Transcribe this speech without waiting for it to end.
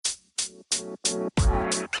Hello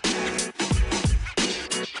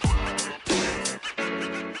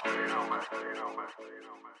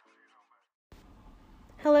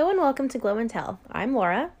and welcome to Glow and Tell. I'm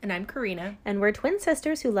Laura. And I'm Karina. And we're twin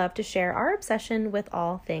sisters who love to share our obsession with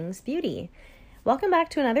all things beauty. Welcome back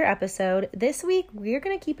to another episode. This week, we're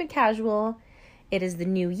going to keep it casual. It is the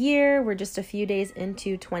new year. We're just a few days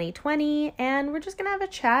into 2020, and we're just going to have a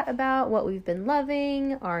chat about what we've been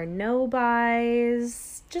loving, our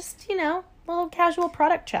no-buys, just, a little casual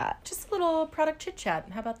product chat. Just a little product chit-chat.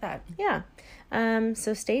 How about that? Yeah.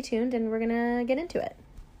 So stay tuned, and we're going to get into it.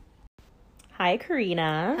 Hi,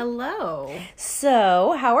 Karina. Hello.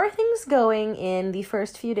 So, how are things going in the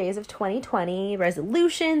first few days of 2020?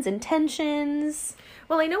 Resolutions, intentions?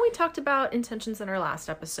 Well, I know we talked about intentions in our last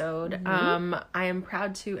episode. Mm-hmm. I am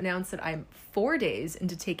proud to announce that I'm 4 days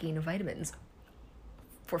into taking vitamins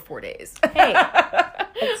for 4 days. Hey,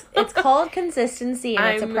 it's called consistency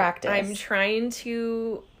and it's a practice. I'm trying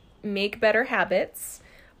to make better habits.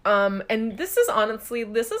 And this is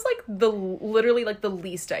like literally the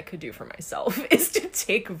least I could do for myself is to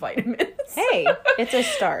take vitamins. Hey, it's a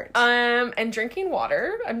start. And drinking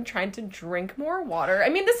water. I'm trying to drink more water. I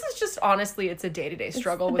mean, this is just, honestly, it's a day-to-day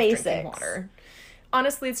struggle with basics. Drinking water.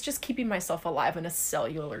 Honestly, it's just keeping myself alive on a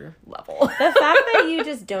cellular level. The fact that you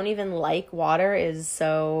just don't even like water is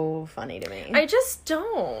so funny to me. I just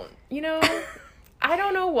don't, I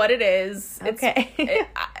don't know what it is. Okay.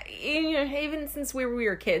 Even since we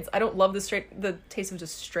were kids, I don't love the taste of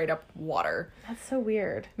just straight up water. That's so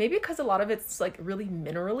weird. Maybe because a lot of it's really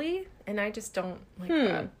minerally, and I just don't like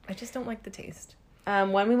that. I just don't like the taste.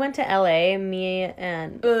 When we went to LA, me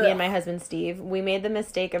and my husband Steve, we made the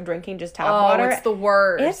mistake of drinking just tap water. It's the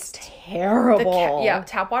worst. It's terrible.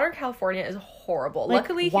 Tap water in California is horrible.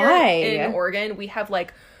 Luckily here in Oregon, we have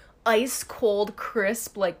ice cold,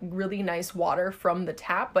 crisp, really nice water from the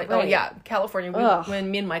tap. But California,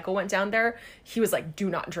 when me and Michael went down there, he was like, do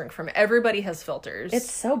not drink from it. Everybody has filters. It's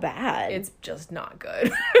so bad. It's just not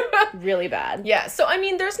good. Really bad. Yeah. So, I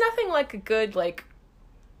mean, there's nothing like a good,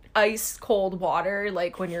 ice cold water,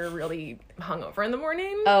 when you're really hungover in the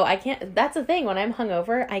morning. Oh, I can't. That's the thing. When I'm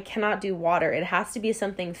hungover, I cannot do water. It has to be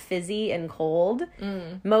something fizzy and cold.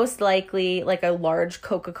 Most likely, a large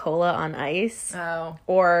Coca-Cola on ice. Oh.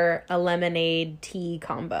 Or a lemonade tea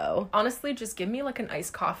combo. Honestly, just give me an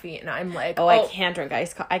iced coffee, and I'm like, I can't drink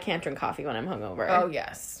I can't drink coffee when I'm hungover. Oh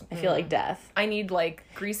yes, I feel like death. I need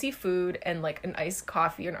greasy food and an iced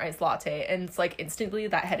coffee or an iced latte, and it's instantly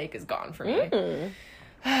that headache is gone for me.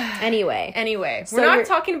 Anyway, so we're not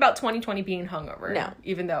talking about 2020 being hungover. No.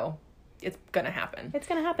 Even though it's gonna happen. It's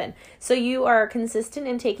gonna happen. So you are consistent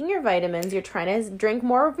in taking your vitamins. You're trying to drink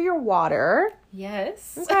more of your water.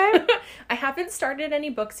 Yes. Okay. I haven't started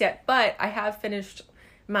any books yet, but I have finished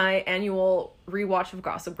my annual rewatch of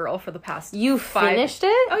Gossip Girl for the past finished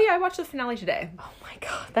it? Oh yeah, I watched the finale today. Oh my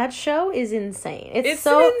god, that show is insane. It's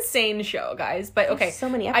an insane show, guys. But okay, so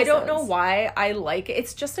many episodes. I don't know why I like it.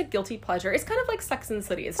 It's just a guilty pleasure. It's kind of like Sex and the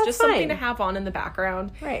City. It's That's just fine. something to have on in the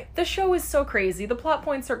background. Right. The show is so crazy. The plot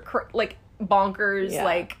points are bonkers.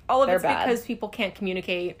 Yeah, all of it's bad. because people can't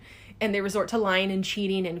communicate. And they resort to lying and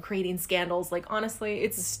cheating and creating scandals. Honestly,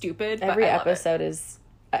 it's stupid. Every but I love episode is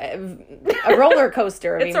a roller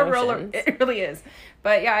coaster of it's emotions. a roller. It really is.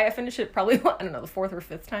 But yeah, I finished it probably, I don't know, the 4th or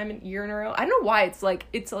 5th time in year in a row. I don't know why. It's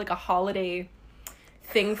it's a holiday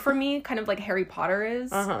thing for me, kind of like Harry Potter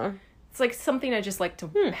is. Uh-huh. It's something I just like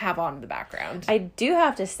to have on in the background. I do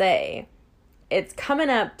have to say, it's coming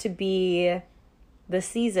up to be the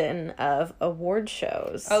season of award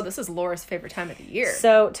shows. Oh, this is Laura's favorite time of the year.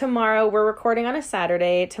 So tomorrow, we're recording on a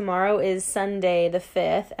Saturday. Tomorrow is Sunday the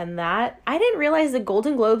 5th, and I didn't realize the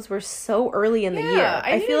Golden Globes were so early in the year.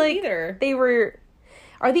 I feel didn't either. They were...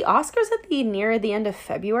 Are the Oscars near the end of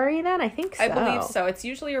February then? I think so. I believe so. It's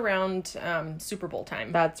usually around Super Bowl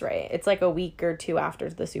time. That's right. It's a week or two after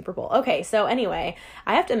the Super Bowl. Okay, so anyway,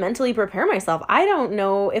 I have to mentally prepare myself. I don't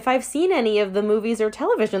know if I've seen any of the movies or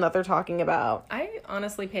television that they're talking about. I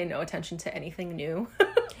honestly pay no attention to anything new.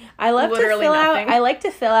 I love Literally to fill nothing. out. I like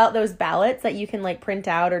to fill out those ballots that you can print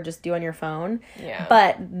out or just do on your phone. Yeah.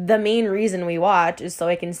 But the main reason we watch is so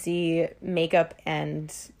I can see makeup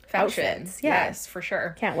and Fashion. outfits. Yeah. Yes, for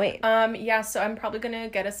sure. Can't wait. So I'm probably gonna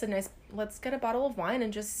get us let's get a bottle of wine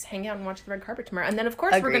and just hang out and watch the red carpet tomorrow. And then of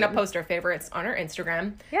course Agreed. we're gonna post our favorites on our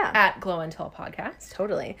Instagram. Yeah. At Glow and Tell Podcast.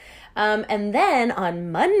 Totally. And then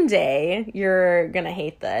on Monday, you're gonna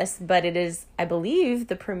hate this, but it is, I believe,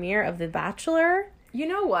 the premiere of The Bachelor. You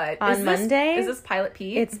know what? On Monday? Is this Pilot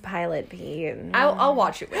Pete? It's Pilot Pete. I'll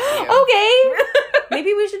watch it with you. Okay.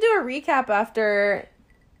 Maybe we should do a recap after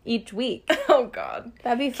each week. Oh, God.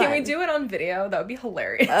 That'd be fun. Can we do it on video? That would be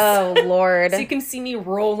hilarious. Oh, Lord. So you can see me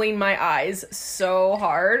rolling my eyes so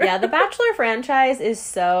hard. Yeah, the Bachelor franchise is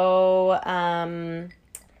so...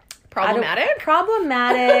 Problematic?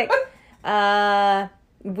 Problematic. I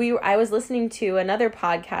was listening to another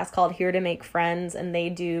podcast called Here to Make Friends, and they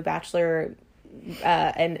do Bachelor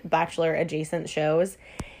and Bachelor adjacent shows.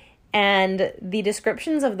 And the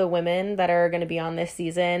descriptions of the women that are going to be on this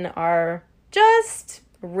season are just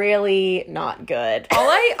really not good. All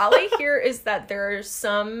I hear is that there are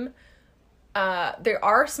some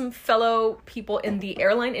fellow people in the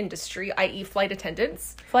airline industry, i.e. flight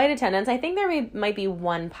attendants. I think there might be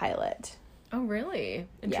one pilot. Oh, really?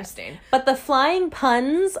 Interesting. Yes. But the flying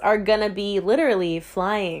puns are gonna be literally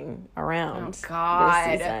flying around. Oh,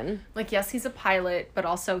 God. This season. Like, yes, he's a pilot, but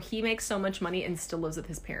also he makes so much money and still lives with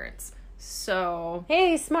his parents. So...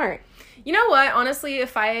 Hey, smart. You know what? Honestly,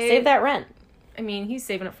 if I... Save that rent. I mean, he's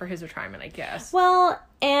saving up for his retirement, I guess. Well,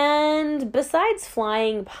 and besides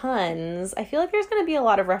flying puns, I feel like there's going to be a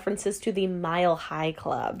lot of references to the Mile High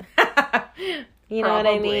Club. You know what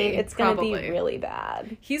I mean? It's going to be really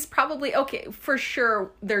bad. He's probably... Okay, for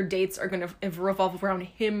sure, their dates are going to revolve around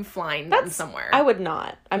him flying them somewhere. I would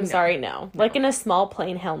not. I'm sorry, no. Like in a small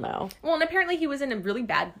plane, hell no. Well, and apparently he was in a really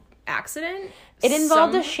bad accident. It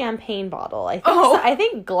involved a champagne bottle. I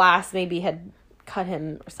think glass maybe had cut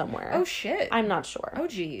him somewhere. Oh, shit. I'm not sure. Oh,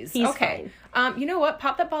 geez. He's okay. fine. You know what?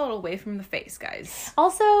 Pop that bottle away from the face, guys.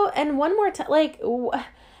 Also, and one more time, like...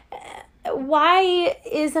 Why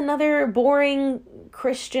is another boring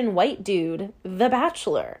Christian white dude the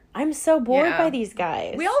Bachelor? I'm so bored by these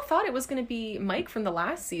guys. We all thought it was going to be Mike from the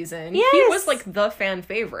last season. Yes. He was like the fan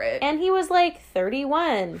favorite. And he was like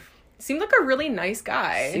 31. Seemed like a really nice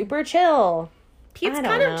guy. Super chill. Pete's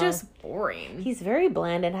kind of just boring. He's very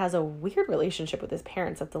bland and has a weird relationship with his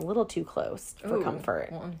parents that's a little too close for comfort.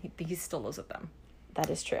 Well, he still lives with them.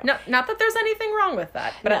 That is true. No, not that there's anything wrong with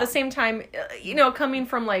that. But at the same time, coming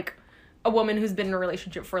from like a woman who's been in a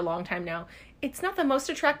relationship for a long time now, it's not the most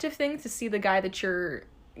attractive thing to see the guy that you're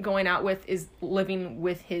going out with is living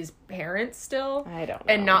with his parents still. I don't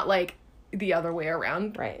know. And not like the other way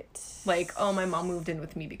around. Right. Like, oh, my mom moved in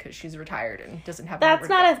with me because she's retired and doesn't have that's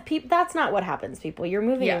not what happens, people. You're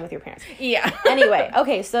moving in with your parents. Yeah. Anyway,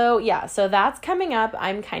 okay, so that's coming up.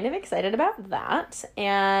 I'm kind of excited about that.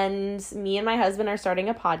 And me and my husband are starting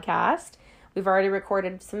a podcast. We've already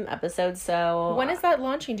recorded some episodes, so... When is that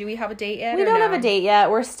launching? Do we have a date yet? We don't have a date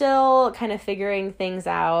yet. We're still kind of figuring things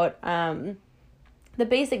out. The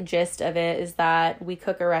basic gist of it is that we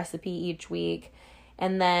cook a recipe each week,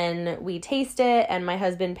 and then we taste it, and my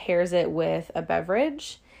husband pairs it with a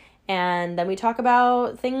beverage. And then we talk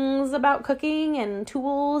about things about cooking and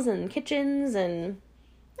tools and kitchens and...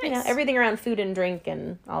 Nice. Everything around food and drink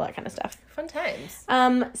and all that kind of stuff. Fun times.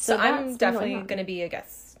 So I'm definitely going to be a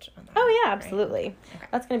guest on that. Oh, yeah, absolutely. Right? Okay.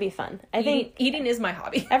 That's going to be fun. I think eating is my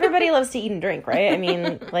hobby. Everybody loves to eat and drink, right? I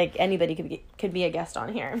mean, like, anybody could be a guest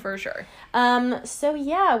on here. For sure. So,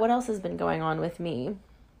 yeah, what else has been going on with me?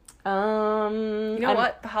 You know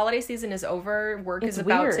what? The holiday season is over. Work is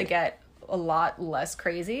about to get a lot less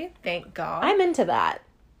crazy. Thank God. I'm into that.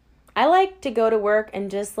 I like to go to work and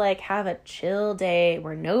just, like, have a chill day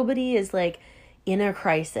where nobody is, like, in a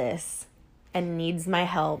crisis and needs my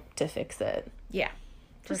help to fix it. Yeah,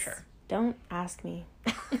 for sure. Don't ask me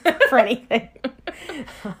for anything.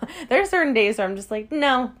 There are certain days where I'm just like,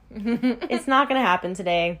 no, it's not going to happen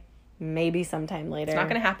today. Maybe sometime later. It's not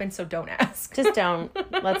going to happen, so don't ask. Just don't.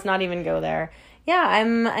 Let's not even go there. Yeah,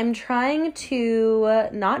 I'm trying to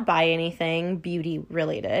not buy anything beauty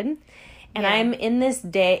related. And I'm in this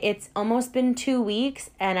day, it's almost been 2 weeks,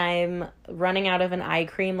 and I'm running out of an eye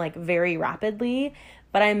cream, like, very rapidly.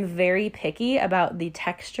 But I'm very picky about the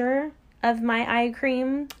texture of my eye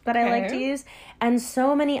cream that I like to use. And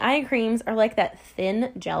so many eye creams are like that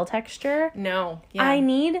thin gel texture. No. Yeah. I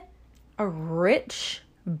need a rich,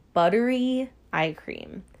 buttery eye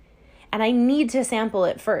cream. And I need to sample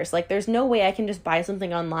it first. Like, there's no way I can just buy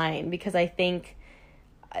something online because I think...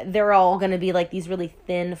 they're all going to be, like, these really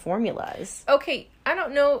thin formulas. Okay, I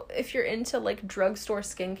don't know if you're into, like, drugstore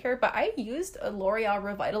skincare, but I used a L'Oreal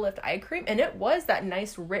Revitalift eye cream, and it was that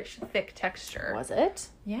nice, rich, thick texture. Was it?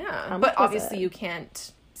 Yeah. But obviously you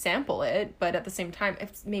can't sample it, but at the same time,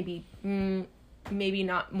 it's maybe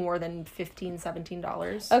not more than $15,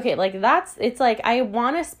 $17. Okay, like, it's like, I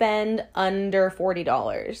want to spend under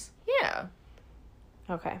 $40. Yeah.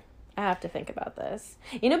 Okay. I have to think about this.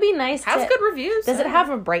 It'd be nice Has good reviews. Does it have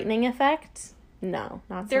a brightening effect? No,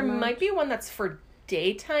 not so There much. might be one that's for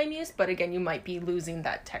daytime use, but again, you might be losing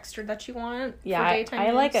that texture that you want for daytime I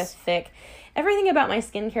use. like a thick... Everything about my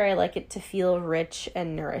skincare, I like it to feel rich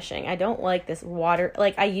and nourishing. I don't like this water...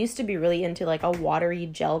 Like, I used to be really into, like, a watery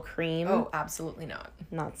gel cream. Oh, absolutely not.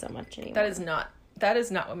 Not so much anymore. That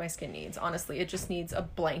is not what my skin needs, honestly. It just needs a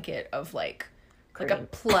blanket of, like a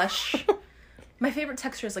plush... My favorite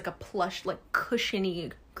texture is, like, a plush, like,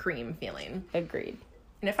 cushiony cream feeling. Agreed.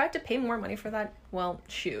 And if I have to pay more money for that, well,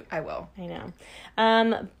 shoot, I will. I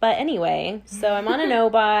know. But anyway, so I'm on a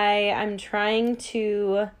no-buy. I'm trying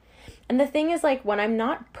to... And the thing is, like, when I'm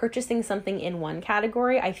not purchasing something in one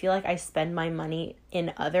category, I feel like I spend my money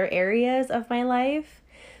in other areas of my life.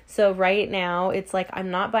 So right now, it's like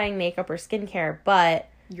I'm not buying makeup or skincare, but...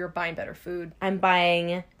 You're buying better food. I'm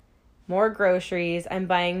buying more groceries. I'm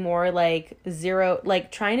buying more, like,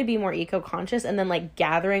 trying to be more eco-conscious and then, like,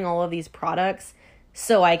 gathering all of these products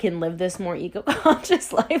so I can live this more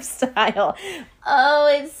eco-conscious lifestyle. Oh,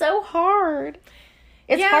 it's so hard.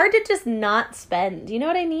 It's hard to just not spend. You know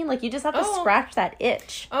what I mean? Like, you just have to scratch that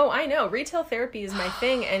itch. Oh, I know. Retail therapy is my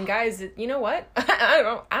thing. And guys, you know what?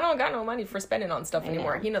 I don't got no money for spending on stuff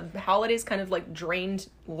anymore. You know, the holidays kind of, like, drained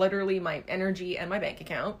literally my energy and my bank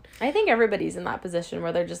account. I think everybody's in that position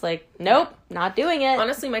where they're just like, nope, not doing it.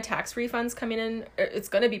 Honestly, my tax refunds coming in, it's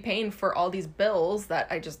going to be paying for all these bills that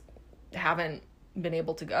I just haven't been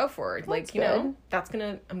able to go for. That's like, you good. know,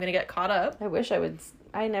 I'm going to get caught up. I wish I would...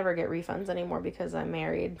 I never get refunds anymore because I'm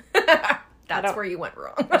married. That's where you went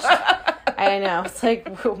wrong. I know. It's like,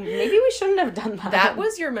 maybe we shouldn't have done that. That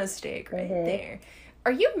was your mistake right there.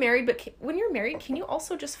 Are you married, but when you're married, can you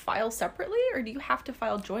also just file separately, or do you have to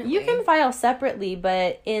file jointly? You can file separately,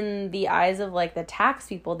 but in the eyes of, like, the tax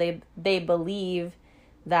people, they believe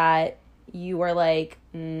that you are, like,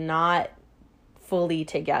 not fully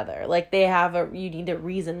together. Like, you need a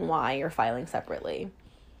reason why you're filing separately.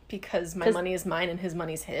 Because my money is mine and his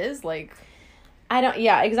money's his, like...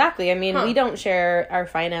 Yeah, exactly. I mean, we don't share our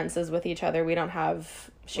finances with each other. We don't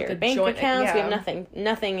have shared bank accounts. Yeah. We have nothing.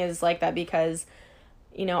 Nothing is like that because,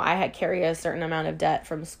 you know, I carry a certain amount of debt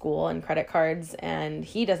from school and credit cards, and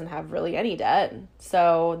he doesn't have really any debt.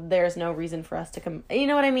 So there's no reason for us to come... You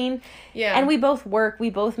know what I mean? Yeah. And we both work. We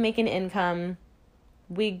both make an income.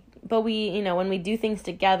 But we, you know, when we do things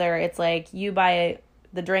together, it's like you buy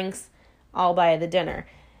the drinks, I'll buy the dinner.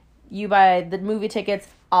 You buy the movie tickets,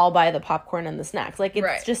 I'll buy the popcorn and the snacks. Like,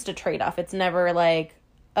 it's just a trade-off. It's never like,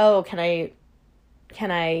 oh, can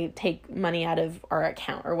I take money out of our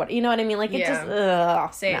account or what? You know what I mean? Like, it just,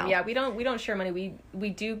 Same. No. Yeah, we don't share money. We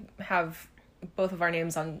do have both of our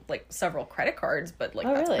names on, like, several credit cards, but, like,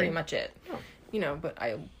 that's pretty much it. Oh. You know, but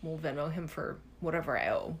I will Venmo him for whatever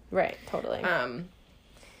I owe. Right, totally.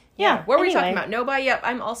 Yeah, what were we talking about? No-buy? Yep,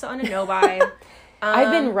 I'm also on a no-buy.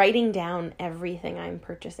 I've been writing down everything I'm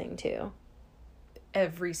purchasing too.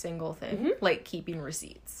 Every single thing. Mm-hmm. Like keeping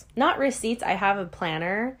receipts. Not receipts. I have a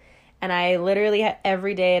planner and I literally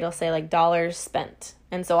every day it'll say like dollars spent.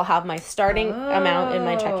 And so I'll have my starting amount in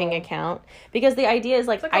my checking account because the idea is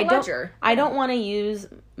like I don't want to use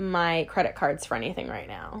my credit cards for anything right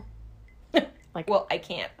now. Like, well, I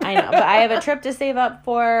can't. I know, but I have a trip to save up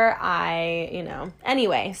for.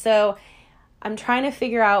 Anyway, so I'm trying to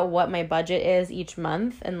figure out what my budget is each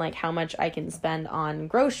month and, like, how much I can spend on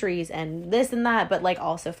groceries and this and that, but, like,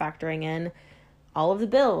 also factoring in all of the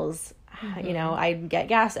bills. Mm-hmm. You know, I get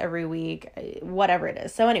gas every week, whatever it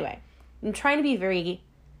is. So, anyway, I'm trying to be very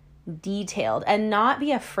detailed and not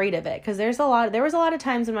be afraid of it because there was a lot of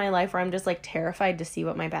times in my life where I'm just, like, terrified to see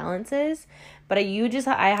what my balance is. But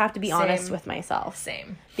I have to be honest with myself.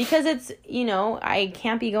 Same. Because it's, you know, I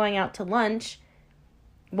can't be going out to lunch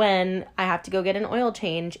when I have to go get an oil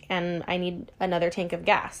change and I need another tank of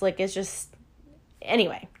gas. Like, it's just...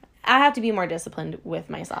 Anyway, I have to be more disciplined with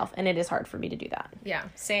myself, and it is hard for me to do that. Yeah,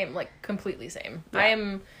 same. Like, completely same. Yeah. I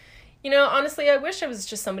am... You know, honestly, I wish I was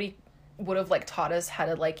just somebody would have, like, taught us how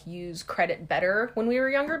to, like, use credit better when we were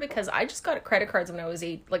younger, because I just got credit cards when I was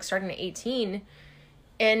starting at 18.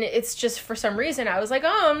 And it's just, for some reason, I was like,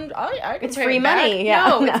 I can it's pay free it back. money. Yeah,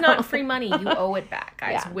 no, it's not free money. You owe it back,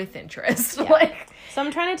 guys, with interest. Yeah. Like, so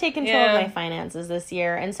I'm trying to take control of my finances this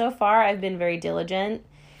year. And so far, I've been very diligent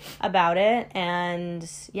about it. And,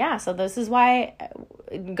 yeah, so this is why,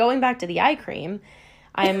 going back to the eye cream,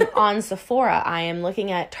 I'm on Sephora. I am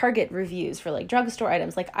looking at Target reviews for, like, drugstore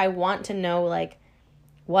items. Like, I want to know, like,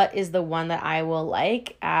 what is the one that I will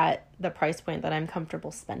like at the price point that I'm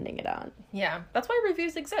comfortable spending it on. Yeah, that's why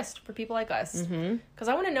reviews exist for people like us. Because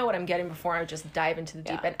I want to know what I'm getting before I just dive into the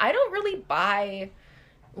deep end. I don't really buy,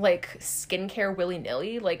 like, skincare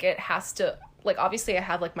willy-nilly. Like, it has to... Like, obviously I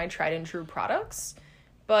have, like, my tried and true products.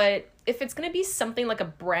 But if it's going to be something like a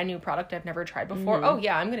brand new product I've never tried before, oh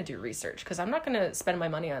yeah, I'm going to do research, because I'm not going to spend my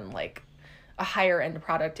money on like a higher end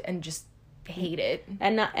product and just hate it.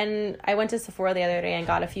 And I went to Sephora the other day and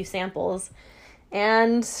got a few samples,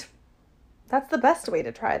 and that's the best way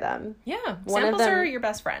to try them. Yeah, samples are your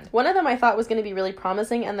best friend. One of them I thought was going to be really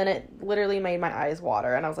promising, and then it literally made my eyes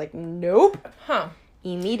water, and I was like, nope. Huh.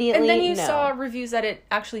 Immediately, and then you saw reviews that it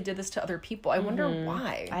actually did this to other people. I wonder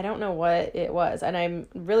why. I don't know what it was, and I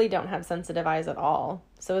really don't have sensitive eyes at all,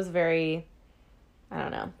 so it was very, I don't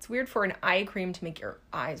know. It's weird for an eye cream to make your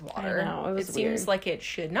eyes water. I know, it was It weird. seems like it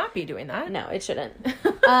should not be doing that. No, it shouldn't.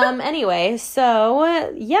 Anyway,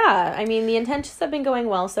 so yeah, I mean, the intentions have been going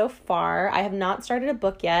well so far. I have not started a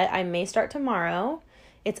book yet. I may start tomorrow.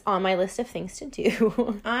 It's on my list of things to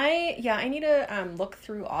do. I need to look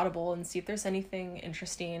through Audible and see if there's anything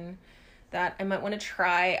interesting that I might want to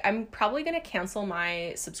try. I'm probably going to cancel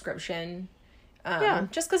my subscription.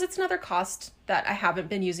 Just because it's another cost that I haven't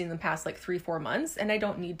been using the past like 3-4 months, and I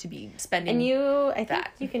don't need to be spending. And I think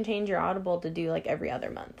you can change your Audible to do like every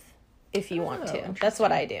other month if you want to. That's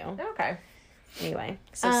what I do. Okay. Anyway,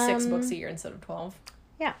 so 6 books a year instead of 12.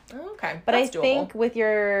 Yeah. Okay. But that's I think with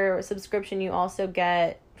your subscription, you also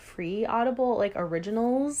get free Audible, like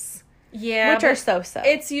originals. Yeah. Which are so-so.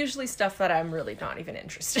 It's usually stuff that I'm really not even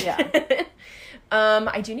interested in.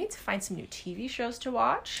 I do need to find some new TV shows to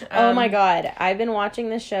watch. Oh my God. I've been watching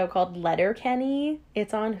this show called Letterkenny.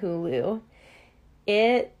 It's on Hulu.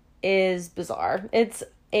 It is bizarre. It's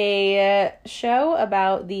a show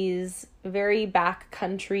about these very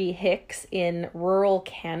backcountry hicks in rural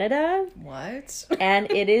Canada. What?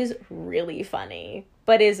 And it is really funny,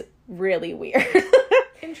 but is really weird.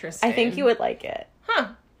 Interesting. I think you would like it. Huh.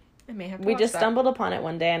 I may have to We watch just that. stumbled upon it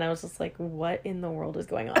one day, and I was just like, what in the world is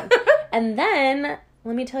going on? And then,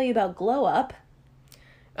 let me tell you about Glow Up.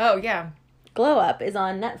 Oh, yeah. Glow Up is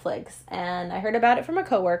on Netflix, and I heard about it from a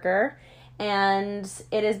coworker, and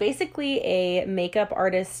it is basically a makeup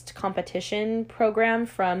artist competition program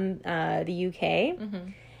from the UK. Mm-hmm.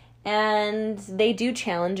 And they do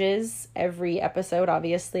challenges every episode,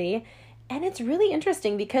 obviously. And it's really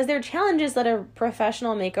interesting because they're challenges that a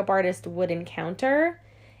professional makeup artist would encounter.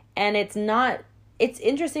 And it's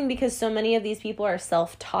interesting because so many of these people are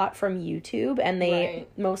self-taught from YouTube, and they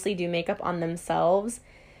mostly do makeup on themselves.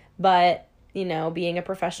 But, you know, being a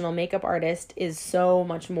professional makeup artist is so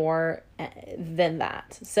much more than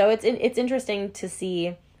that. So it's interesting to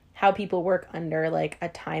see how people work under like a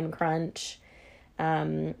time crunch,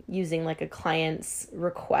 using like a client's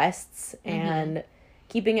requests and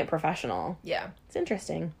keeping it professional. Yeah. It's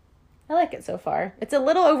interesting. I like it so far. It's a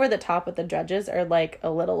little over the top with the judges, or like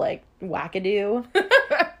a little like wackadoo.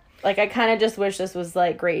 Like I kind of just wish this was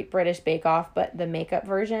like Great British Bake Off, but the makeup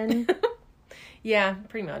version. Yeah,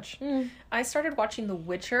 pretty much. I started watching The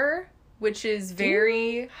Witcher, which is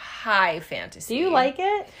very high fantasy. Do you like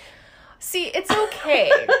it? See, it's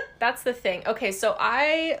okay. That's the thing. Okay, so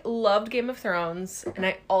I loved Game of Thrones, and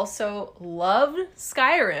I also loved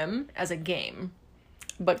Skyrim as a game.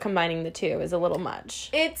 But combining the two is a little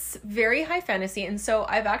much. It's very high fantasy, and so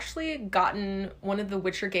I've actually gotten one of the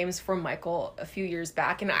Witcher games from Michael a few years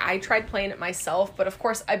back, and I tried playing it myself, but of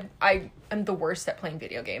course I am the worst at playing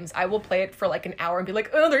video games. I will play it for like an hour and be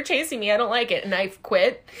like, oh, they're chasing me, I don't like it, and I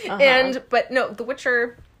quit. But no, The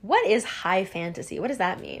Witcher... What is high fantasy? What does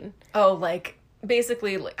that mean? Oh, like,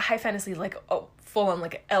 basically, like, high fantasy, like, full on,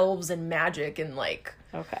 like, elves and magic and, like...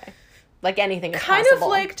 Okay. Like anything is kind possible.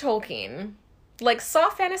 of like Tolkien. Like,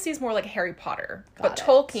 soft fantasy is more like Harry Potter. Got it.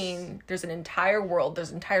 Tolkien, there's an entire world, there's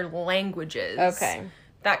entire languages. Okay.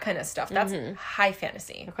 That kind of stuff. That's high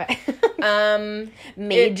fantasy. Okay.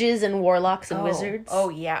 Mages and warlocks and wizards. Oh,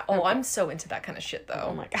 yeah. Oh, okay. I'm so into that kind of shit, though.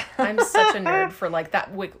 Oh, my God. I'm such a nerd for, like,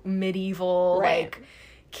 that medieval, like,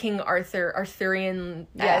 King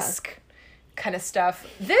Arthurian-esque kind of stuff.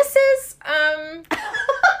 This is, not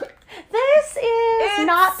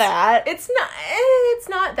that. It's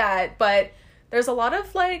not that, but... There's a lot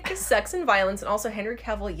of, like, sex and violence, and also Henry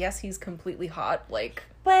Cavill, yes, he's completely hot, like...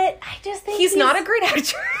 But I just think he's not a great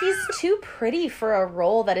actor. He's too pretty for a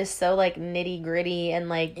role that is so, like, nitty-gritty and,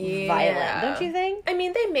 like, violent, don't you think? I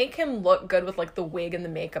mean, they make him look good with, like, the wig and the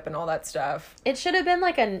makeup and all that stuff. It should have been,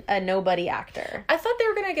 like, a nobody actor. I thought they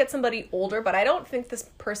were gonna get somebody older, but I don't think this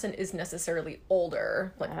person is necessarily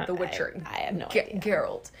older, like The Witcher. I have no idea.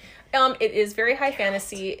 Geralt. It is very high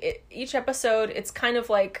fantasy. Each episode, it's kind of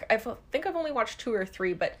like, I think I've only watched 2 or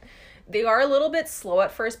 3, but they are a little bit slow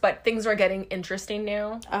at first, but things are getting interesting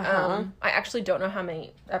now. I actually don't know how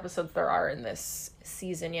many episodes there are in this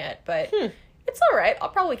season yet, but it's all right. I'll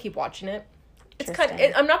probably keep watching it. It's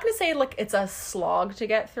I'm not going to say, like, it's a slog to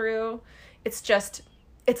get through. It's just,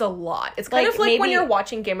 It's a lot. It's kind of like when you're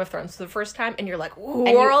watching Game of Thrones for the first time and you're like,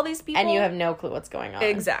 who are all these people? And you have no clue what's going on.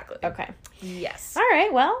 Exactly. Okay. Yes. All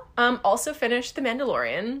right, well. Also finished The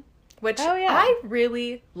Mandalorian, which I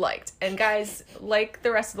really liked. And guys, like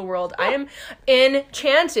the rest of the world, I am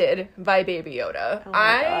enchanted by Baby Yoda. Oh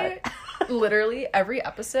my God. Literally every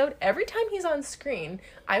episode, every time he's on screen,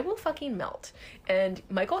 I will fucking melt. And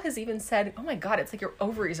Michael has even said, oh my God, it's like your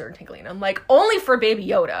ovaries are tingling. I'm like, only for Baby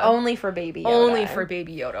Yoda. Only for Baby Yoda. Only for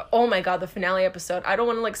Baby Yoda. Oh my God, the finale episode. I don't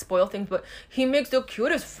want to like spoil things, but he makes the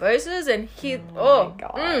cutest faces and he, my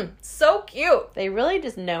God. So cute. They really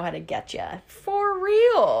just know how to get you. For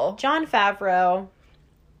real. Jon Favreau.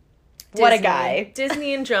 Disney. What a guy.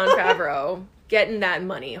 Disney and Jon Favreau. Getting that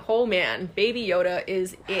money. Oh man, Baby Yoda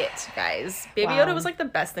is it, guys. Baby Yoda was like the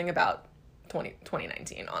best thing about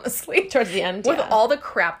 2019, honestly. Towards the end, with all the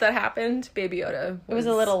crap that happened, Baby Yoda was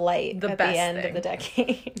a little light the at best the end thing. of the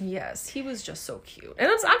decade. Yes, he was just so cute. And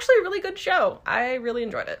it's actually a really good show. I really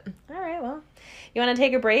enjoyed it. All right, well, you want to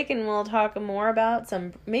take a break and we'll talk more about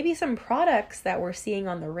maybe some products that we're seeing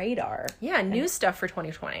on the radar. Yeah, new stuff for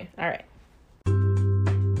 2020. All right.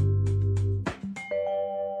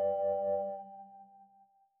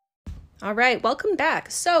 All right, welcome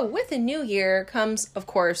back. So with the new year comes, of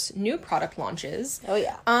course, new product launches. Oh,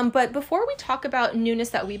 yeah. But before we talk about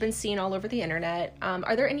newness that we've been seeing all over the internet,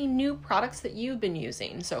 are there any new products that you've been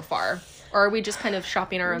using so far? Or are we just kind of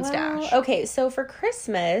shopping our own stash? Okay, so for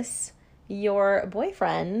Christmas, your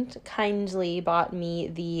boyfriend kindly bought me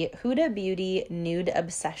the Huda Beauty Nude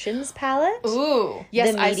Obsessions palette. Ooh.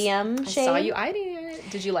 Yes, the medium shade. I saw you eyeing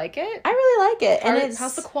it. Did you like it? I really like it.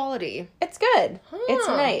 How's the quality? It's good. It's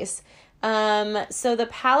nice. So the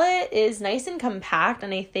palette is nice and compact,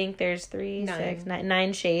 and I think there's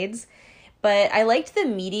 9 shades. But I liked the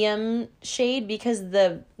medium shade because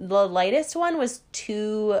the lightest one was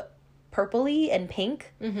too purpley and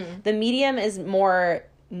pink. Mm-hmm. The medium is more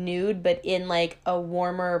nude, but in like a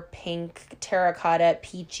warmer pink, terracotta,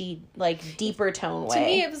 peachy, like deeper tone way. To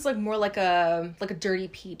me, it was like more like a dirty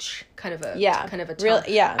peach kind of a tone. Real,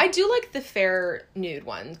 yeah. I do like the fair nude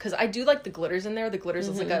one because I do like the glitters in there. The glitters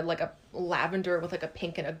is like a lavender with like a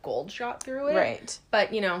pink and a gold shot through it. Right.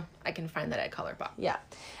 But I can find that at ColourPop. Yeah.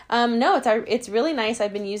 No, it's really nice.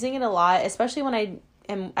 I've been using it a lot, especially when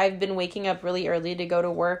I've been waking up really early to go to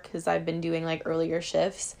work because I've been doing like earlier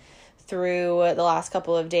shifts through the last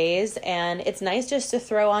couple of days, and it's nice just to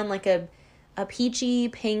throw on like a peachy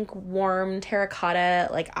pink warm terracotta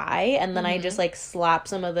like eye, and then I just like slap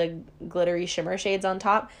some of the glittery shimmer shades on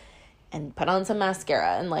top and put on some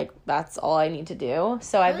mascara, and like that's all I need to do.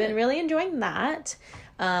 So I've been really enjoying that.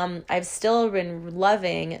 I've still been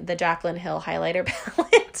loving the Jaclyn Hill highlighter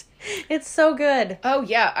palette. It's so good. Oh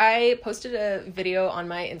yeah, I posted a video on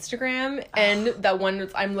my Instagram, and that one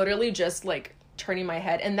I'm literally just like turning my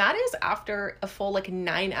head, and that is after a full like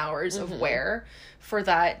 9 hours of wear for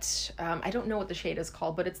that I don't know what the shade is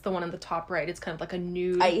called, but it's the one on the top right. It's kind of like a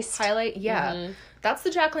nude iced highlight. That's the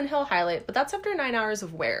Jaclyn Hill highlight, but that's after 9 hours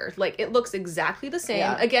of wear. Like it looks exactly the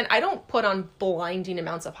same. Again, I don't put on blinding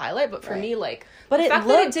amounts of highlight, but for me, like the fact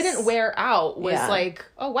that it didn't wear out was like,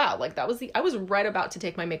 oh wow, like that was I was right about to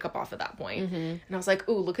take my makeup off at that point. And I was like,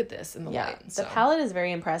 ooh, look at this in the light. The palette is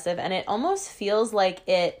very impressive, and it almost feels like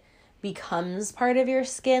it becomes part of your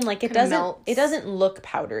skin. Like it doesn't look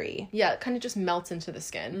powdery. Yeah, it kind of just melts into the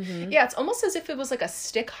skin. Yeah, it's almost as if it was like a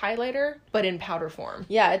stick highlighter but in powder form.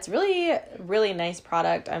 Yeah, it's really, really nice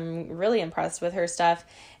product. I'm really impressed with her stuff.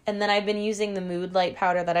 And then I've been using the Mood Light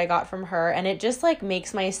powder that I got from her, and it just like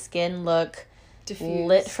makes my skin look diffused.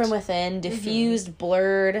 Lit from within, diffused,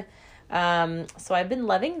 blurred. So I've been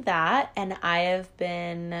loving that, and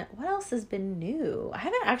what else has been new? I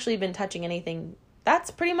haven't actually been touching anything.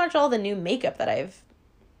 That's pretty much all the new makeup that I've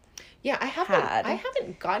I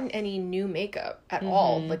haven't gotten any new makeup at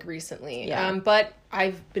all like recently. Yeah. But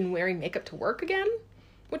I've been wearing makeup to work again,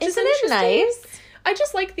 which is interesting. Nice? I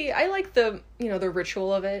just like the the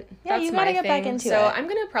ritual of it. Yeah, that's you gotta get back into it. So I'm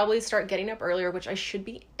gonna probably start getting up earlier, which I should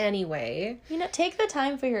be anyway. Take the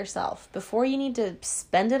time for yourself before you need to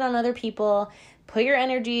spend it on other people. Put your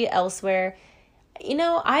energy elsewhere.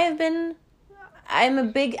 I'm a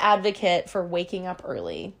big advocate for waking up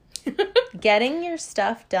early, getting your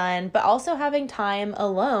stuff done, but also having time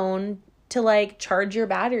alone to like charge your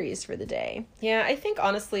batteries for the day. Yeah, I think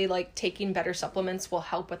honestly, like taking better supplements will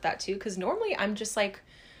help with that too. Because normally I'm just like,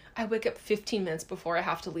 I wake up 15 minutes before I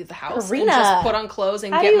have to leave the house and just put on clothes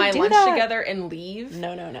and get my lunch together and leave.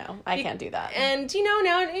 No. I can't do that. And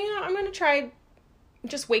now I'm gonna try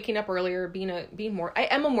just waking up earlier, being more. I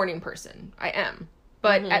am a morning person. I am.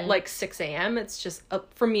 But at like 6 a.m., it's just,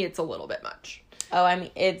 for me, it's a little bit much. Oh, I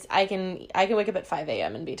mean, I can wake up at 5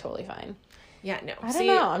 a.m. and be totally fine. Yeah, no. I don't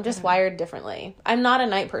know. I'm just wired differently. I'm not a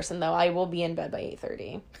night person, though. I will be in bed by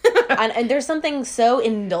 8:30. and there's something so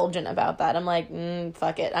indulgent about that. I'm like,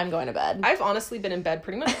 fuck it. I'm going to bed. I've honestly been in bed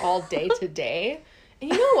pretty much all day today.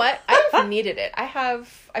 And you know what? I've needed it. I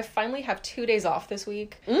finally have 2 days off this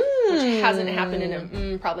week, which hasn't happened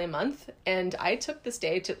in probably a month. And I took this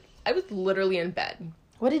day I was literally in bed.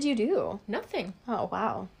 What did you do? Nothing. Oh,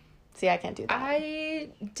 wow. See, I can't do that. I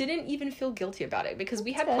didn't even feel guilty about it because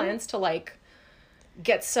we had plans to, like,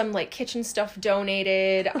 get some, like, kitchen stuff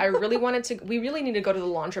donated. We really need to go to the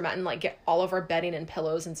laundromat and, like, get all of our bedding and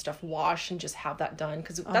pillows and stuff washed and just have that done.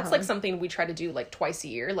 Because that's, like, something we try to do, like, twice a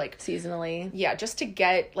year. Like, seasonally. Yeah, just to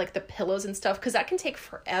get, like, the pillows and stuff. Because that can take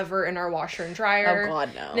forever in our washer and dryer. Oh,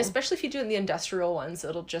 God, no. And especially if you do it in the industrial ones,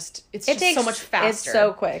 it's just so much faster. It's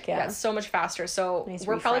so quick, yeah. Yeah, it's so much faster. So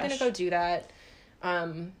we're probably going to go do that.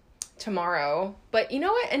 Tomorrow. But you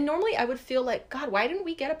know what? And normally I would feel like, God, why didn't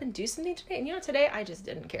we get up and do something today? And you know, today I just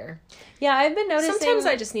didn't care. Yeah, I've been noticing. Sometimes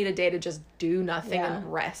I just need a day to just do nothing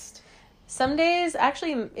and rest. Some days,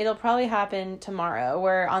 actually, it'll probably happen tomorrow,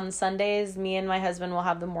 where on Sundays, me and my husband will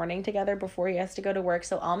have the morning together before he has to go to work.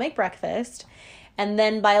 So I'll make breakfast. And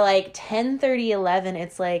then by like 10:30, 11,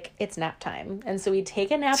 it's like, it's nap time. And so we take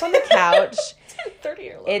a nap on the couch. 10:30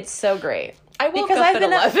 or 11. It's so great. I woke up at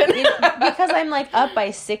 11. Because I'm like up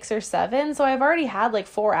by 6 or 7, so I've already had like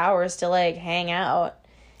 4 hours to like hang out.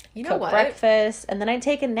 You know what? Breakfast, and then I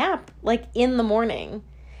take a nap like in the morning,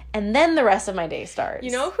 and then the rest of my day starts.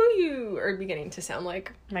 You know who you are beginning to sound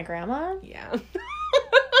like? My grandma? Yeah.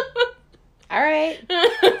 All right.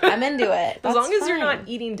 I'm into it. As long as you're not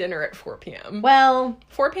eating dinner at 4 p.m. Well,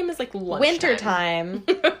 4 p.m. is like lunchtime. Wintertime.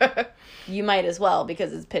 You might as well,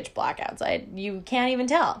 because it's pitch black outside. You can't even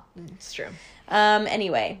tell. It's true.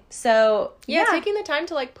 Anyway, so yeah, taking the time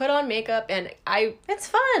to like put on makeup, and it's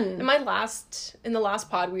fun. In the last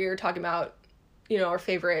pod we were talking about, you know, our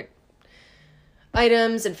favorite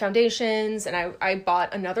items and foundations, and I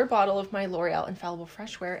bought another bottle of my L'Oreal Infallible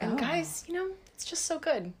Freshwear, and guys, you know, it's just so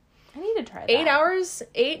good. I need to try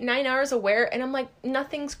that. 9 hours of wear, and I'm like,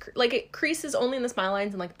 nothing's like, it creases only in the smile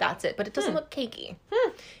lines, and like that's it, but it doesn't look cakey.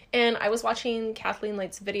 And I was watching Kathleen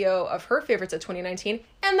Light's video of her favorites of 2019,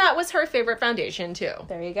 and that was her favorite foundation too.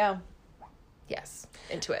 There you go. Yes,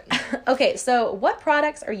 into it. Okay, so what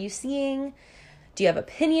products are you seeing? Do you have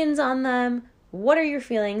opinions on them? What are your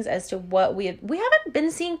feelings as to what we haven't been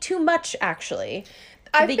seeing too much, actually.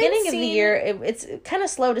 The beginning of the year, it's kind of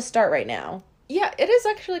slow to start right now. Yeah, it is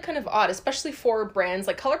actually kind of odd, especially for brands.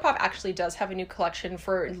 Like, ColourPop actually does have a new collection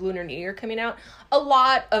for Lunar New Year coming out. A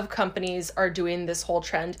lot of companies are doing this whole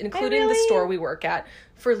trend, including the store we work at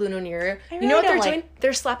for Lunar New Year. You know what they're doing?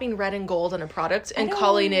 They're slapping red and gold on a product and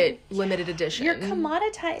calling it limited edition. You're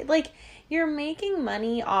commoditized. Like, you're making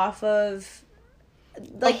money off of...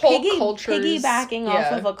 like piggybacking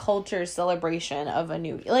off of a culture celebration of a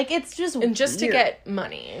new, like, it's just and just weird. To get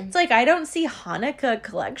money. It's like, I don't see Hanukkah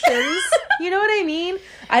collections. You know what I mean?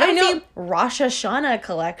 I don't see Rosh Hashanah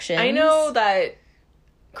collections. I know that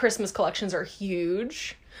Christmas collections are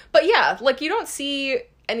huge, but yeah, like, you don't see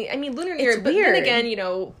any. I mean, Lunar New Year, but then again, you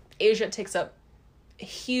know, Asia takes up a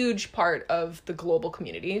huge part of the global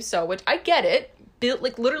community, so which I get it.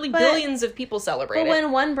 Like, literally billions of people celebrate it. But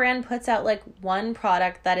when one brand puts out, like, one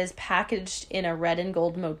product that is packaged in a red and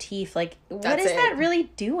gold motif, like, what is that really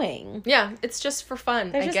doing? Yeah, it's just for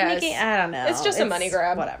fun, I guess. I don't know. It's just a money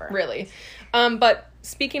grab. Whatever. Really. But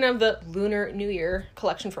speaking of the Lunar New Year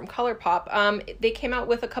collection from ColourPop, they came out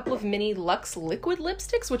with a couple of mini Luxe liquid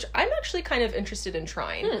lipsticks, which I'm actually kind of interested in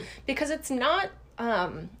trying. Because it's not...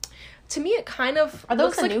 to me, it kind of... Are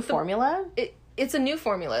those a new formula? It's a new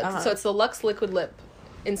formula. So it's the Luxe Liquid Lip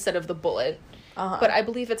instead of the Bullet. But I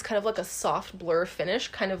believe it's kind of like a soft blur finish,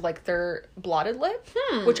 kind of like their blotted lip,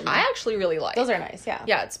 which I actually really like. Those are nice, yeah.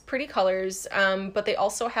 Yeah, it's pretty colors. But they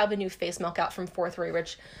also have a new face milk out from Fourth Ray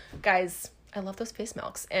Rich. Guys, I love those face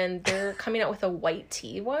milks. And they're coming out with a white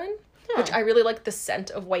tea one, which I really like the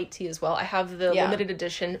scent of white tea as well. I have the limited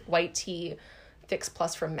edition white tea Fix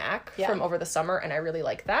Plus from MAC from over the summer, and I really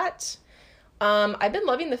like that. I've been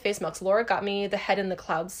loving the face milks. Laura got me the Head in the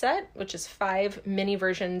Clouds set, which is 5 mini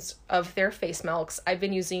versions of their face milks. I've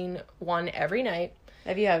been using one every night.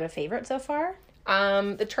 Have you had a favorite so far?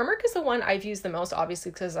 The turmeric is the one I've used the most,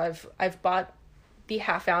 obviously, because I've bought the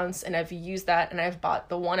 ½ ounce and I've used that, and I've bought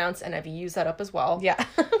the 1 ounce and I've used that up as well. Yeah.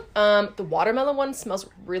 The watermelon one smells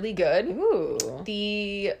really good. Ooh.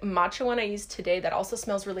 The matcha one I used today, that also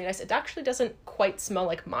smells really nice. It actually doesn't quite smell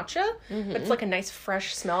like matcha, but it's like a nice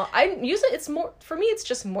fresh smell. I use it, it's more, for me, it's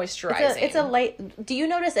just moisturizing. It's a light, do you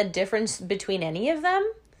notice a difference between any of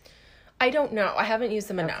them? I don't know. I haven't used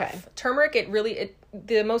them enough. Okay. Turmeric,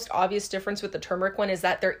 the most obvious difference with the turmeric one is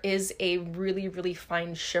that there is a really, really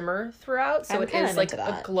fine shimmer throughout. So it is like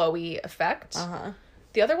a glowy effect. Uh-huh.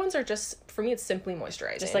 The other ones are just, for me, it's simply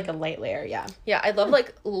moisturizing. Just like a light layer, yeah. Yeah, I love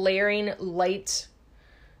like layering light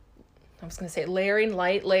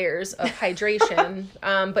layers of hydration.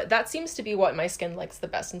 But that seems to be what my skin likes the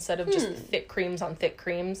best instead of just thick creams on thick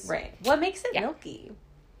creams. Right. What makes it milky?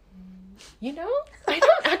 You know? I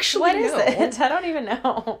don't actually know. What is it? I don't even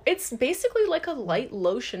know. It's basically like a light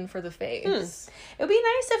lotion for the face. It would be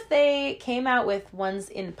nice if they came out with ones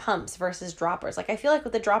in pumps versus droppers. Like, I feel like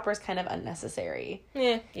with the droppers, kind of unnecessary.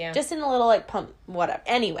 Yeah. Just in a little, like, pump, whatever.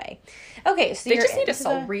 Anyway. Okay, so they just need to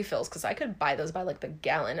sell refills, because I could buy those by, like, the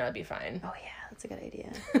gallon. I'd be fine. Oh, yeah. That's a good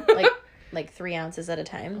idea. Like 3 ounces at a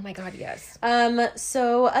time. Oh my God, yes.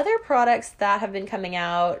 So other products that have been coming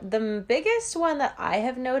out, the biggest one that I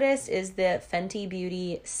have noticed is the Fenty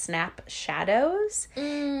Beauty Snap Shadows.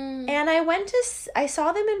 And I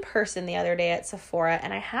saw them in person the other day at Sephora,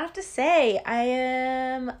 and I have to say, I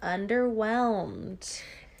am underwhelmed.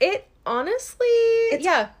 It honestly,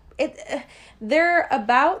 they're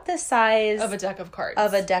about the size of a deck of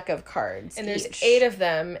cards. And there's 8 of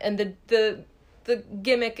them, and the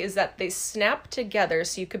gimmick is that they snap together,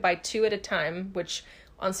 so you could buy 2 at a time, which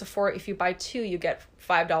on Sephora, if you buy 2, you get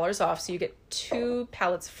 $5 off. So you get 2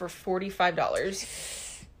 palettes for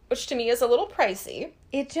 $45, which to me is a little pricey.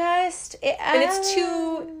 And it's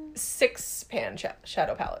 2 6-pan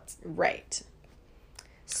shadow palettes. Right.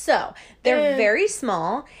 So they're very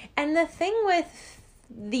small. And the thing with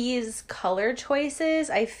these color choices,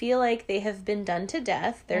 I feel like they have been done to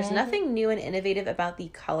death. There's nothing new and innovative about the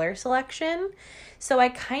color selection. So I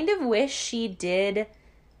kind of wish she did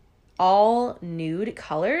all nude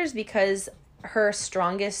colors, because her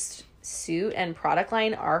strongest suit and product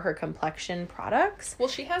line are her complexion products. Well,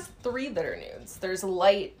 she has 3 that are nudes. There's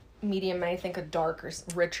light, medium, and I think a dark or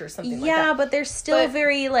rich or something like that. Yeah, but they're still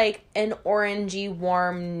very, like, an orangey,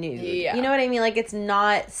 warm nude. Yeah. You know what I mean? Like, it's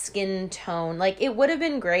not skin tone. Like, it would have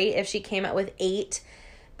been great if she came out with 8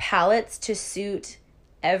 palettes to suit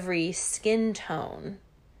every skin tone.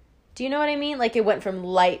 Do you know what I mean? Like, it went from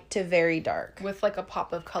light to very dark. With, like, a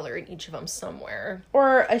pop of color in each of them somewhere.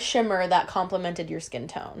 Or a shimmer that complemented your skin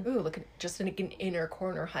tone. Ooh, look at just an inner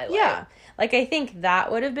corner highlight. Yeah. Like, I think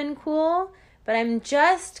that would have been cool. But I'm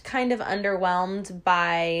just kind of underwhelmed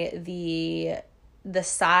by the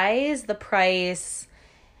size, the price,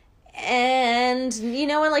 and, you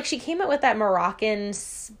know, and like she came out with that Moroccan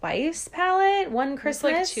Spice palette one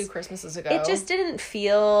Christmas. Like 2 Christmases ago. It just didn't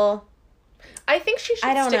feel... I think she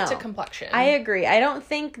should stick to complexion. I agree. I don't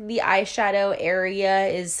think the eyeshadow area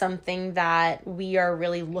is something that we are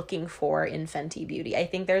really looking for in Fenty Beauty. I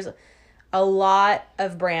think there's a lot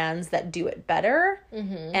of brands that do it better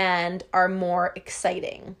and are more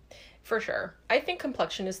exciting. For sure. I think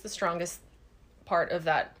complexion is the strongest part of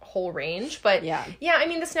that whole range. But yeah, I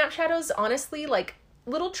mean, the Snap Shadows, honestly, like,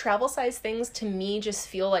 little travel size things to me just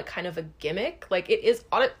feel like kind of a gimmick. Like, it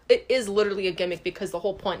is literally a gimmick, because the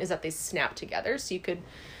whole point is that they snap together, so you could,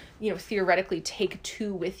 you know, theoretically take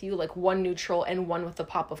 2 with you, like 1 neutral and 1 with a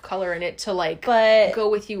pop of color in it to, like, go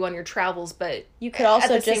with you on your travels. But you could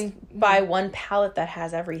also just buy 1 palette that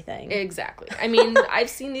has everything. Exactly. I mean, I've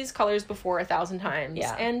seen these colors before 1,000 times.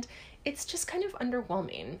 Yeah. And it's just kind of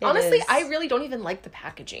underwhelming. Honestly, I really don't even like the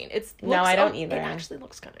packaging. No, I don't either. It actually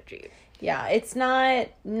looks kind of cheap. Yeah, it's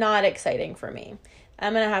not exciting for me.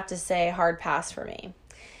 I'm going to have to say hard pass for me.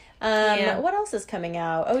 What else is coming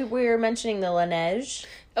out? Oh, we were mentioning the Laneige.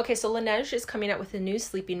 Okay, so Laneige is coming out with a new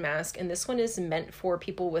sleeping mask, and this one is meant for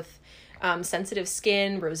people with sensitive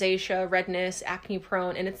skin, rosacea, redness, acne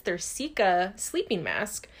prone, and it's their Cica sleeping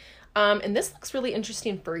mask. And this looks really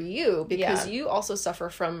interesting for you, because you also suffer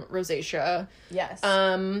from rosacea. Yes.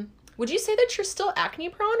 Would you say that you're still acne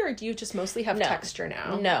prone, or do you just mostly have texture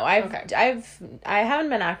now? No, I haven't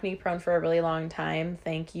been acne prone for a really long time.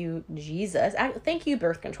 Thank you, Jesus. Thank you,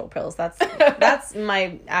 birth control pills. That's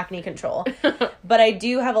my acne control. But I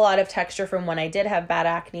do have a lot of texture from when I did have bad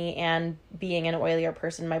acne, and being an oilier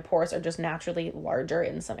person, my pores are just naturally larger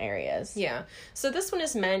in some areas. Yeah. So this one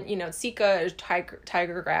is meant, you know, Cica,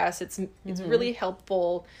 tiger grass. It's really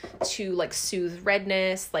helpful to, like, soothe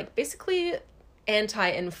redness, like, basically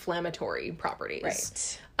anti-inflammatory properties.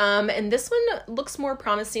 Right. And this one looks more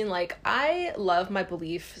promising. Like, I love my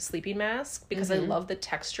Belief sleeping mask because I love the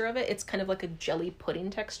texture of it. It's kind of like a jelly pudding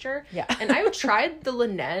texture. Yeah. And I tried the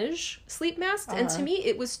Laneige sleep mask, and to me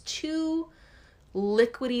it was too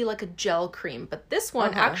liquidy, like a gel cream. But this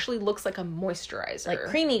one actually looks like a moisturizer. Like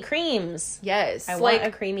creamy creams. Yes. I want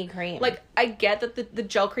a creamy cream. Like, I get that the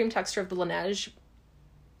gel cream texture of the Laneige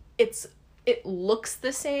it looks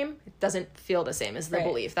the same. It doesn't feel the same as the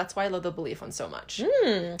Belief. That's why I love the Belief one so much.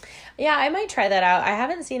 Yeah, I might try that out. I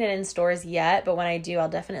haven't seen it in stores yet, but when I do, I'll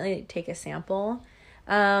definitely take a sample.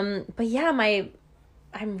 But yeah,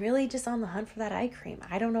 I'm really just on the hunt for that eye cream.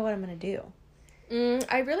 I don't know what I'm going to do.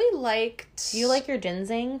 I really liked... Do you like your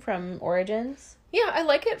ginseng from Origins? Yeah, I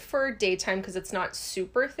like it for daytime because it's not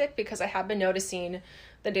super thick, because I have been noticing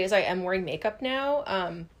the days I am wearing makeup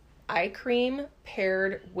now, eye cream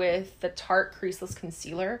paired with the Tarte Creaseless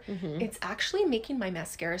Concealer, it's actually making my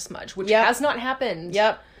mascara smudge, which has not happened.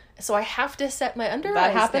 So I have to set my under eyes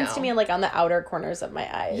That happens now. to me like on the outer corners of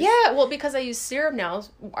my eyes. Yeah, well, because I use serum now.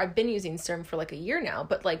 I've been using serum for like a year now,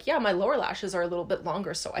 but like, yeah, my lower lashes are a little bit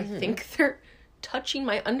longer, so I think they're touching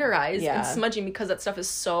my under eyes and smudging because that stuff is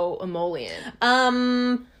so emollient.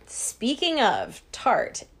 Speaking of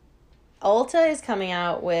Tarte, Ulta is coming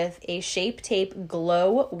out with a Shape Tape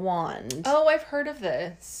Glow Wand. Oh, I've heard of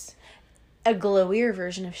this. A glowier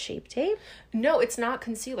version of Shape Tape? No, it's not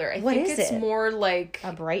concealer. What think is it's it? more like...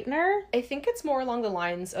 A brightener? I think it's more along the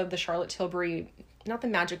lines of the Charlotte Tilbury, not the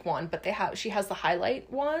magic wand, but she has the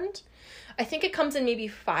highlight wand. I think it comes in maybe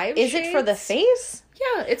 5 shades. Is it for the face?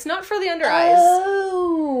 Yeah, it's not for the under eyes.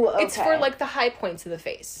 Oh, okay. It's for like the high points of the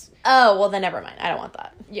face. Oh, well then never mind. I don't want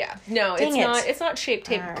that. Yeah. No, Dang it's not Shape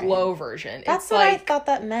Tape Glow version. That's it's what like, I thought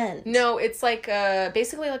that meant. No, it's like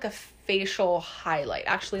basically like a facial highlight.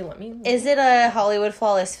 Actually, let me... Is it a Hollywood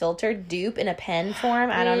Flawless Filter dupe in a pen form?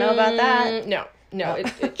 I don't know about that. No,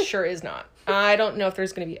 it sure is not. I don't know if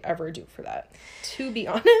there's going to be ever a dupe for that, to be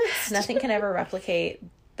honest. Nothing can ever replicate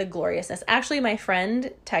the gloriousness. Actually, my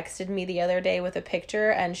friend texted me the other day with a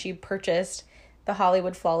picture, and she purchased the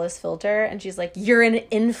Hollywood Flawless Filter, and she's like, "You're an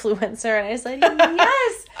influencer," and I said,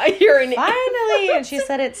 "Yes, you're an finally." And she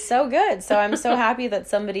said it's so good. So I'm so happy that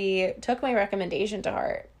somebody took my recommendation to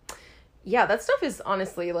heart. Yeah, that stuff is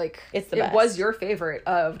honestly like, it's the best. It was your favorite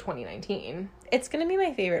of 2019. It's gonna be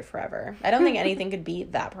my favorite forever. I don't think anything could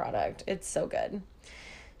beat that product. It's so good.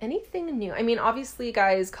 Anything new? I mean, obviously,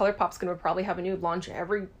 guys, ColourPop's gonna probably have a new launch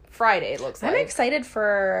every Friday, it looks like. I'm excited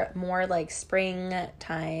for more like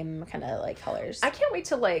springtime kind of like colors. I can't wait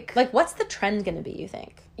to like what's the trend gonna be, you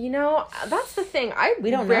think? You know, that's the thing.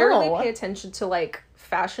 We don't rarely pay attention to like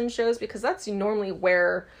fashion shows, because that's normally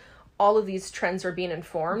where all of these trends are being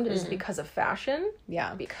informed, is because of fashion.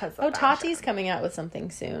 Yeah. Because of fashion. Tati's coming out with something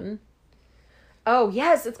soon. Oh,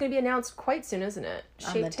 yes. It's going to be announced quite soon, isn't it?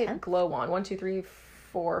 Shape Tape Glow Wand. 1, 2, 3,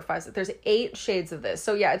 4, 5, 6. There's 8 shades of this.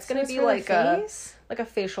 So, yeah, it's going to be like a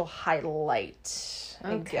facial highlight,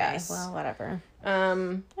 I guess. Well, whatever. All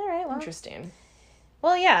right, well. Interesting.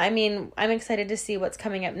 Well, yeah, I mean, I'm excited to see what's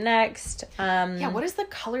coming up next. Yeah, what is the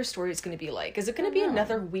color story going to be like? Is it going to be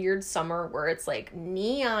another weird summer where it's like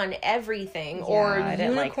neon everything, or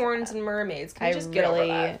unicorns and mermaids? Can you just get over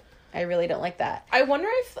that? I really don't like that. I wonder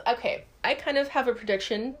if... Okay, I kind of have a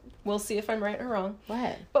prediction. We'll see if I'm right or wrong.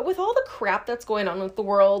 What? But with all the crap that's going on with the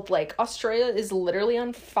world, like, Australia is literally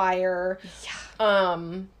on fire. Yeah.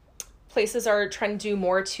 Places are trying to do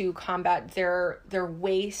more to combat their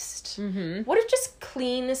waste. Mm-hmm. What if just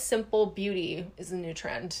clean, simple beauty is the new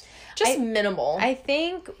trend? Just minimal. I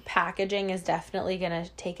think packaging is definitely going to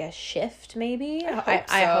take a shift, maybe.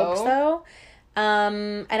 I hope so.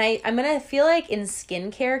 And I'm going to feel like in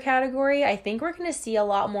skincare category, I think we're going to see a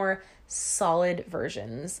lot more solid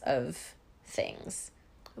versions of things.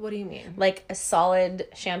 What do you mean? Like a solid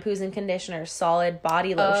shampoos and conditioners, solid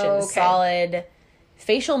body lotions, solid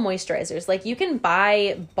facial moisturizers. Like you can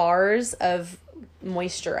buy bars of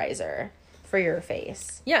moisturizer for your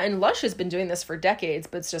face. Yeah, and Lush has been doing this for decades,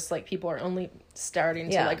 but it's just like people are only starting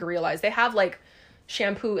to like realize they have like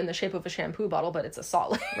shampoo in the shape of a shampoo bottle, but it's a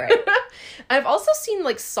solid. Right. I've also seen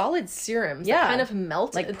like solid serums that kind of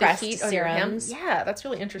melt like the heat serums. on your hands. Yeah, that's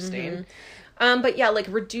really interesting. Mm-hmm. But yeah, like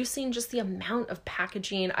reducing just the amount of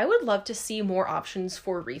packaging. I would love to see more options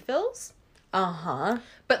for refills.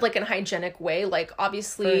 But like in a hygienic way. Like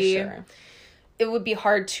obviously it would be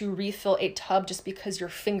hard to refill a tub just because your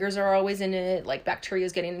fingers are always in it. Like bacteria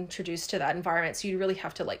is getting introduced to that environment. So you really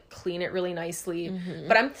have to like clean it really nicely. Mm-hmm.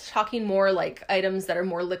 But I'm talking more like items that are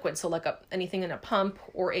more liquid. So like anything in a pump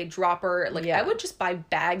or a dropper. Like I would just buy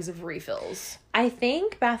bags of refills. I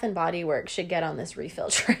think Bath and Body Works should get on this refill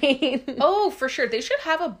train. Oh, for sure. They should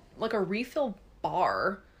have a refill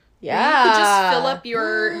bar. Yeah. You could just fill up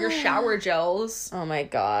your shower gels. Oh my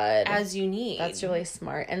God. As you need. That's really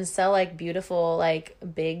smart. And sell like beautiful, like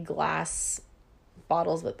big glass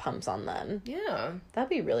bottles with pumps on them. Yeah.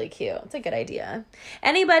 That'd be really cute. It's a good idea.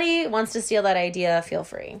 Anybody wants to steal that idea, feel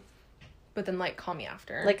free. But then like call me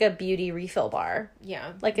after. Like a beauty refill bar.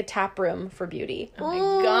 Yeah. Like a tap room for beauty.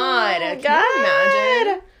 Oh my God. Can you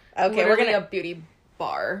imagine? Okay, we're gonna a beauty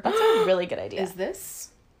bar. That's a really good idea. Is this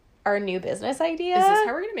our new business idea? Is this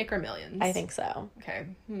how we're gonna make our millions? I think so. Okay.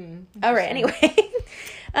 All right. Anyway,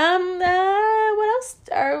 what else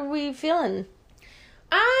are we feeling?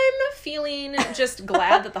 I'm feeling just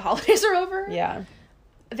glad that the holidays are over. Yeah.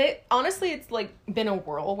 Honestly, it's like been a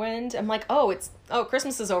whirlwind. I'm like,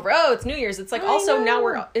 Christmas is over. Oh, it's New Year's. It's like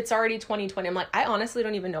now it's already 2020. I'm like, I honestly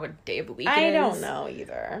don't even know what day of the week it is. I don't know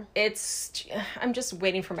either. I'm just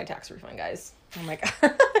waiting for my tax refund, guys. Oh my God.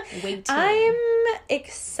 Wait. I'm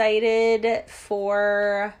excited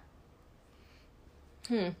for,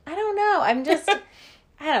 I don't know. I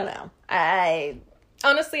don't know.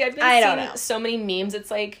 Honestly, I've been seeing so many memes. It's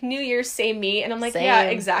like, New Year's, same me. And I'm like, yeah,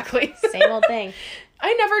 exactly. Same old thing.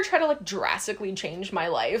 I never try to like drastically change my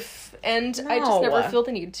life. And I just never feel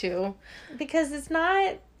the need to. Because it's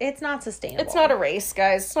not sustainable. It's not a race,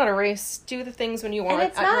 guys. It's not a race. Do the things when you want. And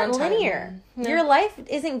it's not linear. No. Your life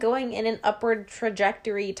isn't going in an upward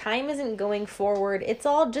trajectory. Time isn't going forward. It's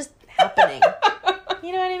all just happening.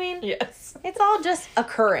 You know what I mean? Yes. It's all just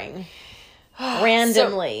occurring.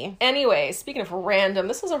 Randomly. So, anyway, speaking of random,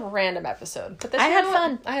 this was a random episode. But I had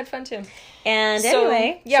fun. I had fun too. And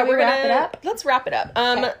anyway, yeah, we're gonna wrap it up. Let's wrap it up.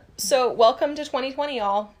 Okay. So welcome to 2020,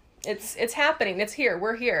 y'all. It's happening. It's here.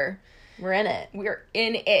 We're here. We're in it. We're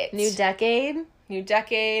in it. New decade.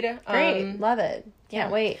 Great. Love it.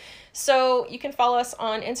 Can't wait. So you can follow us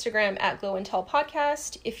on Instagram at Glow and Tell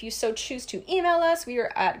Podcast. If you so choose to email us, we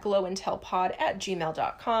are at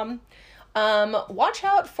glowandtellpod@gmail.com. Watch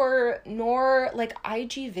out for more like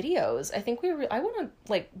IG videos. I think I want to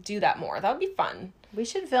like do that more. That would be fun. We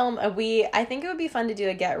should film I think it would be fun to do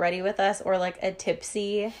a get ready with us or like a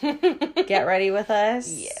tipsy get ready with us.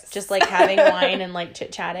 Yes. Just like having wine and like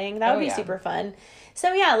chit-chatting. That would be super fun.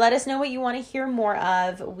 So yeah, let us know what you want to hear more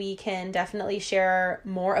of. We can definitely share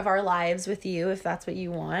more of our lives with you if that's what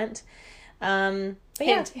you want. But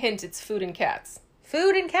hint, it's food and cats.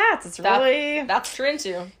 Food and cats. It's really... That's what you're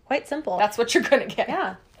into. Quite simple. That's what you're going to get.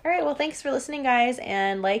 Yeah. All right. Well, thanks for listening, guys.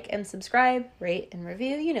 And like and subscribe, rate and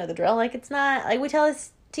review. You know the drill. Like it's not... Like we tell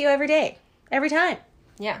this to you every day. Every time.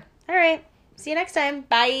 Yeah. All right. See you next time.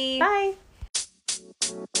 Bye. Bye.